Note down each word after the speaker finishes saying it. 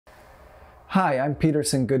Hi, I'm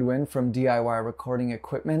Peterson Goodwin from DIY Recording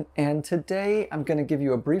Equipment, and today I'm going to give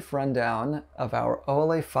you a brief rundown of our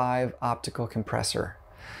OLA5 optical compressor.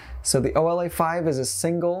 So the OLA5 is a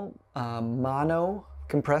single mono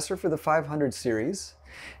compressor for the 500 series,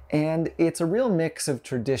 and it's a real mix of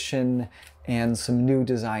tradition and some new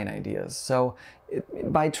design ideas. So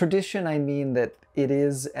by tradition, I mean that it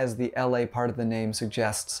is, as the LA part of the name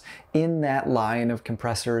suggests, in that line of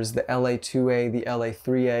compressors, the LA2A, the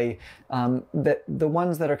LA3A, the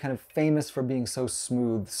ones that are kind of famous for being so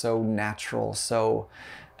smooth, so natural, so,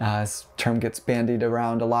 this term gets bandied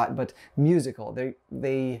around a lot, but musical.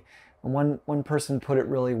 One person put it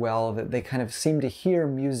really well, that they kind of seem to hear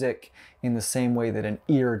music in the same way that an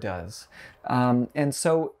ear does. And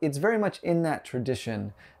so it's very much in that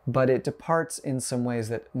tradition, but it departs in some ways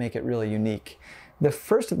that make it really unique. The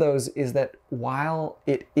first of those is that while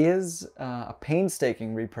it is a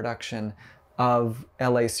painstaking reproduction of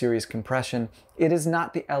LA series compression, it is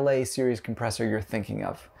not the LA series compressor you're thinking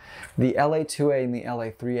of. The LA2A and the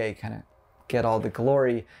LA3A kind of get all the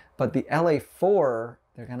glory, but the LA4,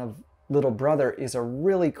 their kind of little brother, is a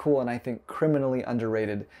really cool and I think criminally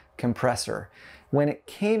underrated compressor. When it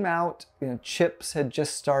came out, chips had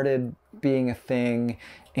just started being a thing,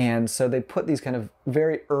 and so they put these kind of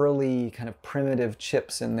very early kind of primitive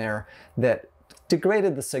chips in there that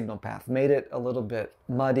degraded the signal path, made it a little bit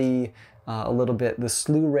muddy, the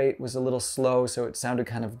slew rate was a little slow, so it sounded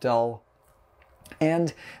kind of dull.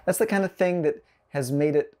 And that's the kind of thing that has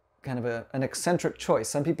made it kind of an eccentric choice.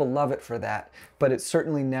 Some people love it for that, but it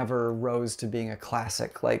certainly never rose to being a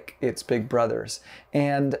classic like its big brothers.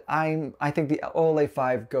 And I think the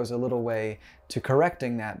OLA5 goes a little way to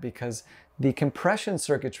correcting that, because the compression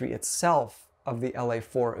circuitry itself of the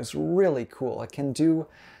LA4 is really cool. It can do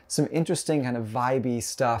some interesting kind of vibey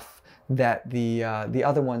stuff that the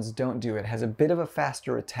other ones don't do. It has a bit of a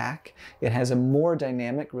faster attack. It has a more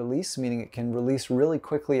dynamic release, meaning it can release really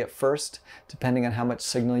quickly at first, depending on how much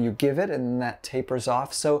signal you give it, and then that tapers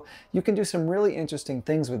off. So you can do some really interesting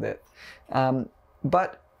things with it.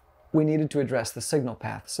 But we needed to address the signal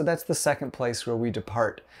path. So that's the second place where we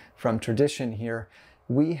depart from tradition here.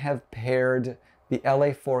 We have paired the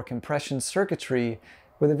LA4 compression circuitry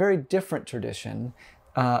with a very different tradition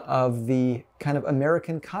of the kind of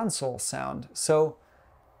American console sound. So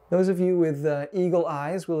those of you with eagle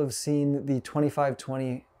eyes will have seen the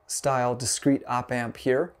 2520 style discrete op amp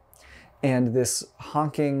here, and this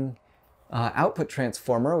honking output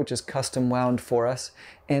transformer, which is custom wound for us.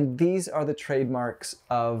 And these are the trademarks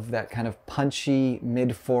of that kind of punchy,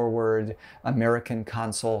 mid-forward American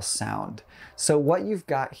console sound. So what you've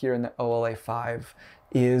got here in the OLA5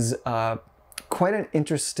 is quite an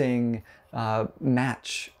interesting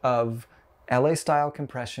match of LA style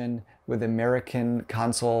compression with American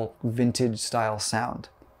console vintage style sound.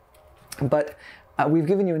 But we've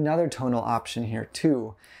given you another tonal option here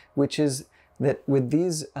too, which is that with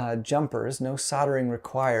these jumpers, no soldering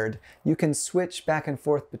required, you can switch back and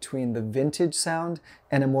forth between the vintage sound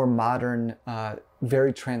and a more modern,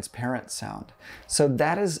 very transparent sound. So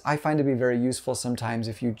that is, I find, to be very useful sometimes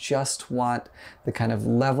if you just want the kind of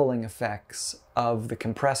leveling effects of the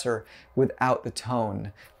compressor without the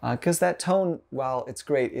tone. Because that tone, while it's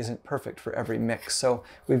great, isn't perfect for every mix. So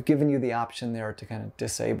we've given you the option there to kind of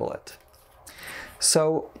disable it.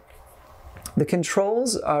 So the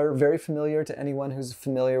controls are very familiar to anyone who's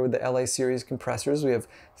familiar with the LA series compressors. We have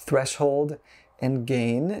threshold and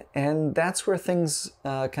gain, and that's where things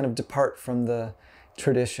kind of depart from the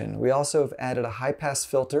tradition. We also have added a high-pass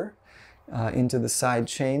filter into the side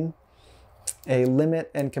chain, a limit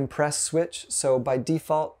and compress switch. So by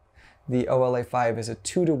default, the OLA5 is a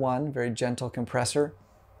 2-to-1, very gentle compressor.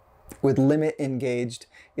 With limit engaged,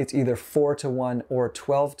 it's either 4-to-1 or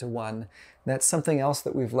 12-to-1. That's something else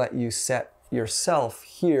that we've let you set yourself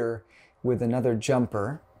here with another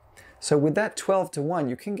jumper. So with that 12-to-1,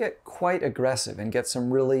 you can get quite aggressive and get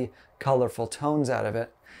some really colorful tones out of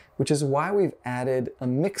it, which is why we've added a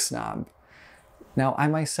mix knob. Now, I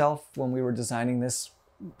myself, when we were designing this,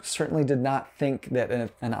 certainly did not think that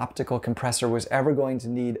an optical compressor was ever going to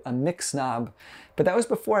need a mix knob, but that was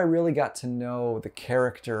before I really got to know the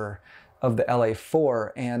character of the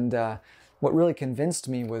LA4, and what really convinced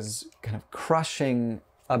me was kind of crushing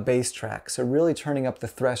a bass track. So really turning up the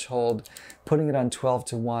threshold, putting it on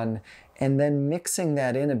 12-to-1, and then mixing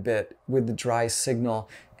that in a bit with the dry signal,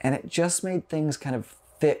 and it just made things kind of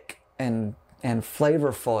thick and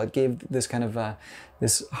flavorful. It gave this kind of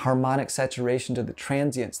this harmonic saturation to the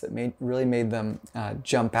transients that really made them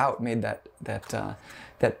jump out, made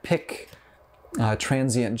that pick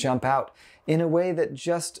transient jump out in a way that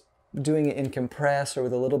just doing it in compress or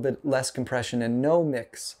with a little bit less compression and no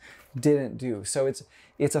mix didn't do. So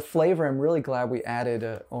it's a flavor I'm really glad we added,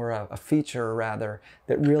 a feature rather,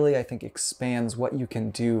 that really I think expands what you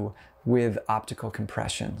can do with optical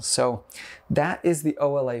compression. So that is the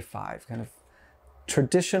OLA5, kind of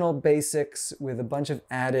traditional basics with a bunch of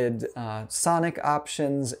added sonic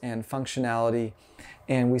options and functionality.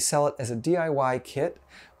 And we sell it as a DIY kit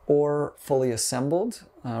or fully assembled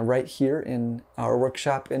right here in our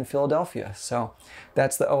workshop in Philadelphia. So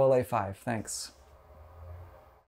that's the OLA5. Thanks.